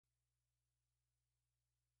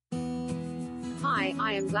Hi,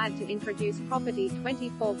 I am glad to introduce property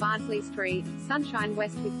 24 Bardsley Street, Sunshine,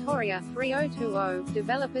 West Victoria 3020.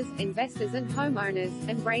 Developers, investors and homeowners,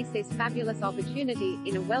 embrace this fabulous opportunity,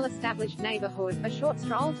 in a well-established neighborhood, a short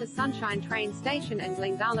stroll to Sunshine train station and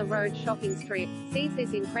Glengala Road shopping strip. Seize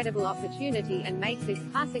this incredible opportunity and make this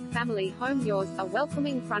classic family home yours. A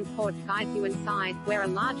welcoming front porch guides you inside, where a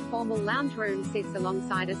large formal lounge room sits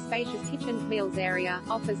alongside a spacious kitchen. Meals area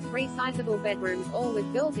offers 3 sizable bedrooms, all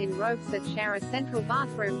with built-in robes that share a central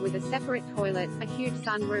bathroom with a separate toilet. A huge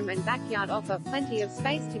sunroom and backyard offer plenty of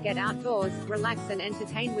space to get outdoors, relax and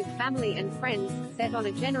entertain with family and friends. Set on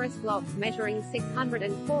a generous block measuring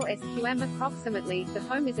 604 sqm approximately, the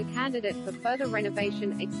home is a candidate for further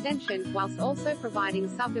renovation, extension, whilst also providing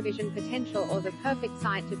subdivision potential or the perfect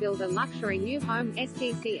site to build a luxury new home.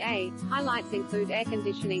 STCA highlights include air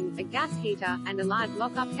conditioning, a gas heater, and a large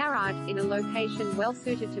lock-up garage, in a location well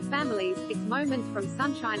suited to families. 6 moments from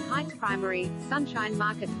Sunshine Heights Primary, Sunshine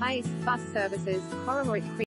Marketplace, bus services, Corroborate